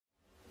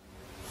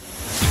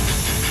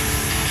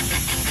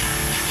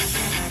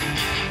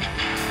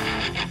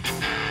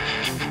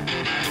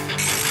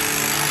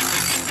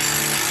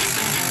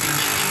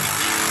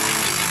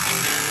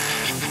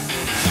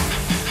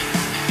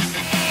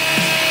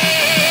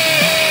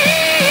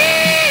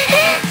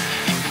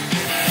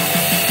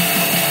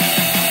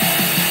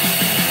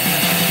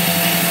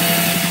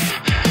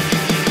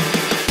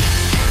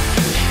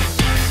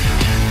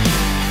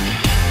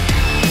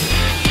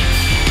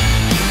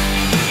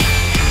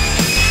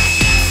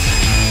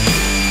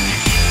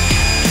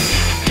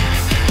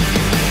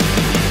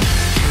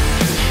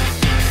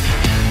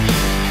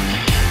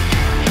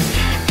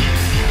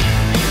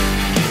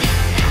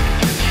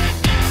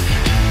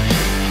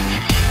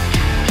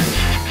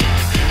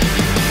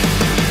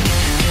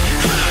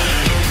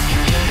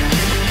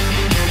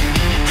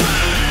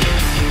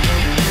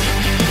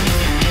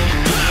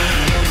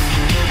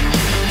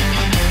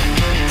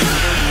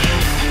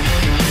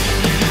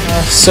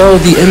So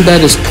the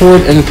embed is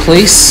poured in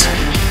place.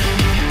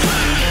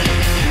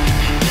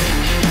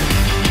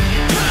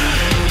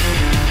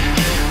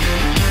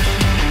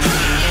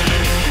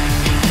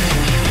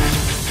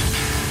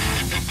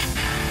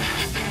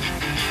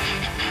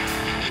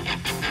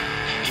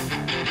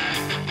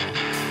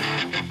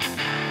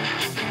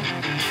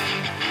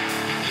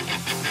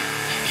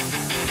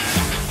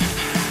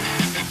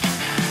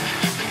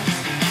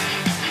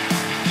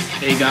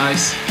 Hey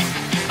guys,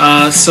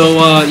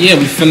 yeah,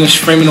 we finished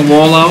framing the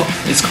wall out.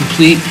 It's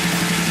complete.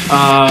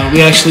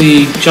 We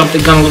actually jumped the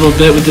gun a little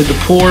bit. We did the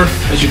pour.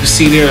 As you can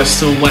see there, it's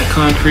still wet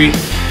concrete,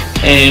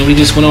 and we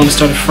just went on and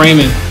started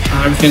framing.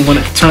 Everything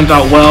turned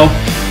out well.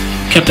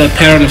 Kept that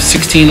pattern of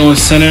 16 on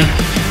center.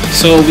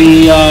 So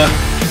we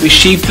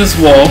sheathed this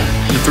wall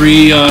with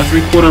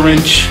 3/4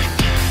 inch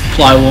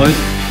plywood,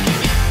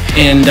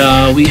 and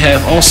we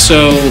have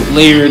also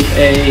layered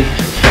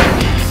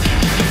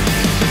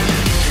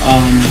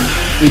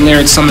we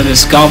layered some of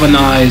this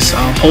galvanized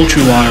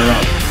poultry wire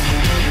up,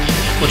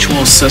 which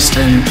will assist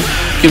in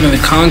giving the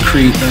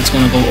concrete that's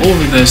going to go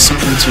over this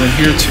something to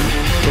adhere to.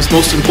 What's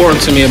most important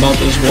to me about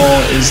this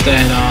wall is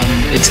that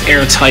it's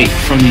airtight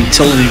from the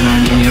utility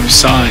room on the other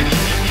side.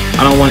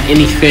 I don't want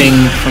anything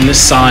from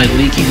this side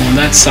leaking on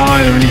that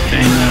side or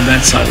anything on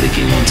that side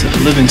leaking onto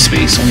the living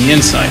space on the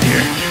inside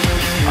here.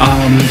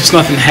 There's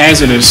nothing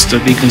hazardous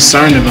to be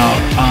concerned about.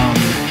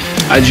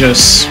 I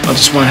just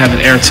want to have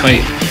it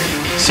airtight.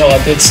 So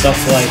I did stuff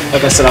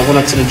like I said, I went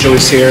up to the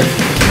joist here,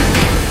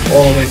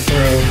 all the way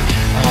through.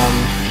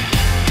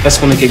 That's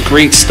going to get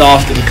great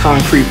stuff, and the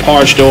concrete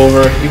parched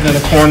over. Even in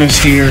the corners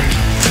here,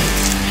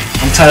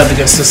 I'm tied up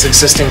against this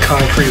existing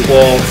concrete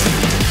wall.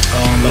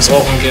 That's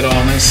all going to get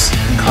all nice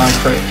and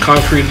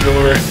concreted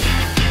over.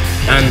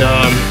 And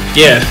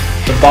yeah,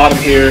 the bottom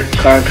here,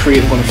 concrete,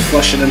 I'm going to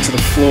flush it into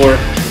the floor.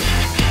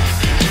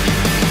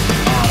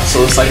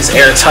 So it's like it's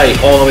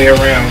airtight all the way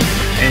around.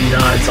 And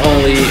it's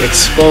only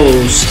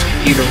exposed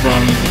either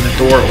from when the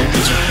door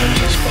opens or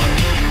closes. But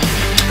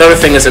the other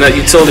thing is, in that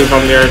utility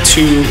room, there are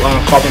two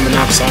carbon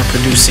monoxide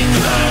producing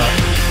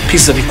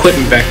pieces of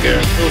equipment back there.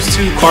 Those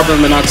two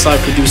carbon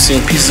monoxide producing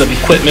pieces of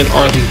equipment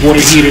are the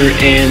water heater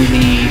and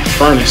the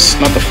furnace.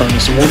 Not the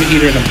furnace, the water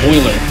heater and the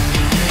boiler.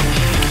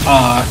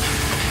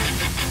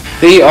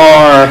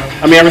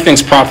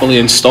 Everything's properly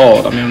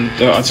installed.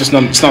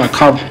 It's not a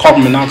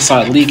carbon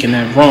monoxide leak in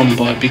that room,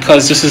 but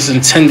because this is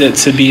intended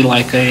to be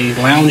like a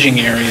lounging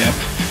area,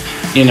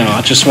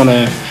 I just want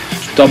to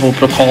double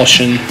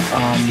precaution,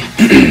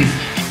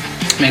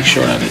 make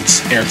sure that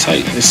it's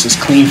airtight. This is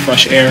clean,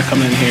 fresh air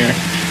coming in here.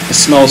 It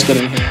smells good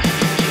in here.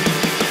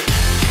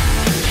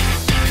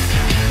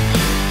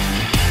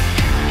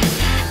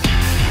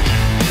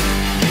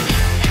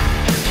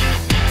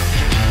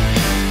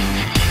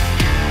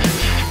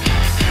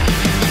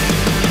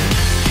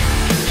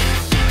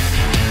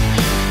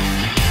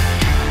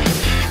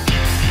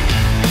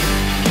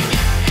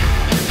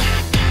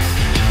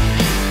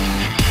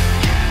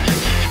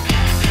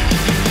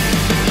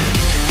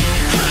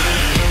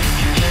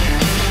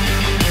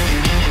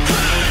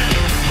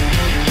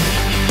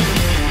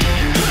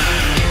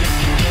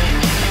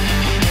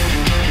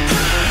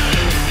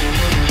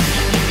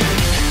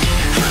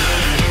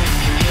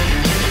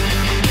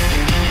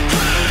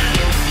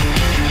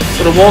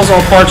 So the wall's all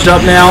parched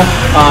up now,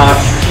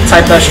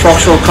 type that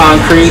structural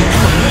concrete.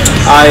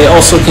 I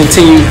also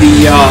continued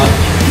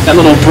that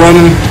little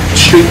broom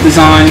street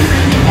design,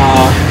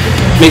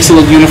 makes it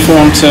look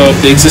uniform to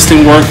the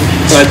existing work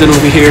that I did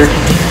over here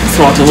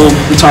throughout the whole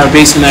entire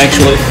basement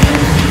actually.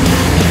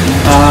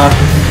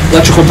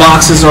 Electrical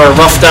boxes are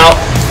roughed out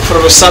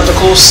for the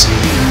receptacles,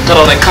 got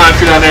all that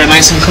concrete on there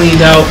nice and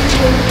cleaned out.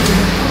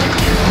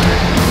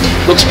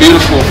 Looks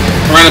beautiful.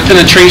 Around the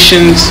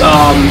penetrations,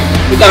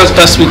 we got as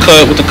best we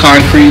could with the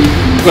concrete.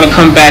 We're gonna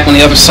come back on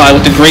the other side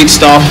with the grate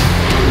stuff,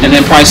 and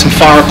then probably some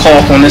fire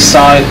caulk on this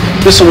side.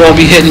 This will all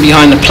be hidden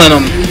behind the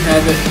plenum. We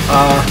have it,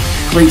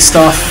 great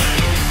stuff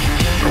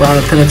around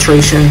the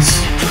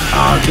penetrations,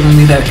 giving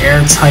me that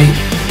airtight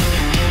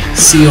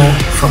seal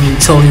from the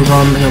utility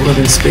room and the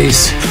living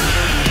space.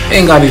 It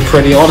ain't gotta be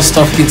pretty. All the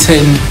stuff gets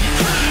hidden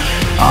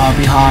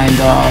behind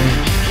the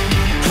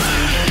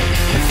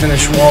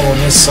finished wall on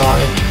this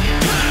side.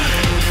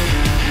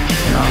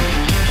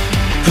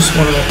 Just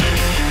want to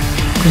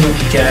clean up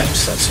the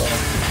gaps, that's all.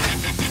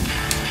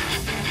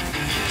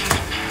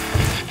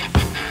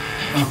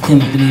 I'll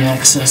clean up any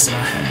excess that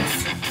I have.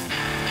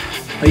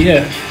 But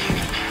yeah,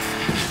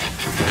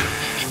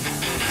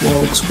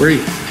 wall looks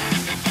great.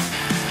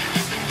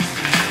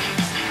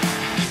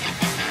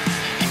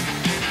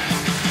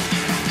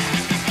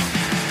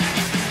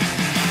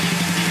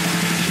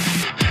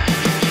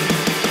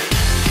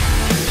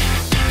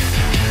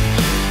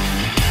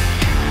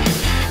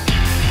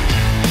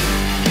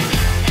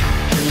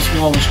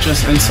 Wall was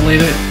just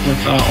insulated with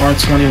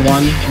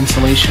R21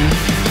 insulation.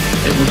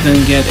 It will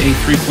then get a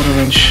 3/4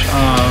 inch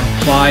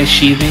ply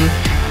sheathing.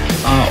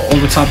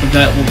 Over top of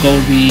that will go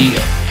the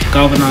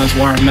galvanized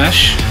wire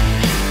mesh.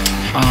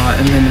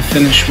 And then the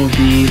finish will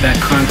be that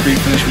concrete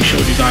finish we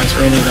showed you guys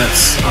earlier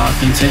that's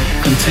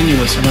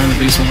continuous around the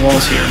basement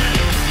walls here.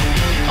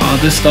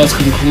 This does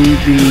conclude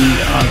the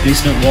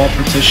basement wall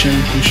partition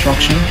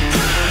construction,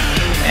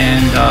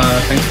 and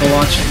thanks for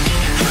watching.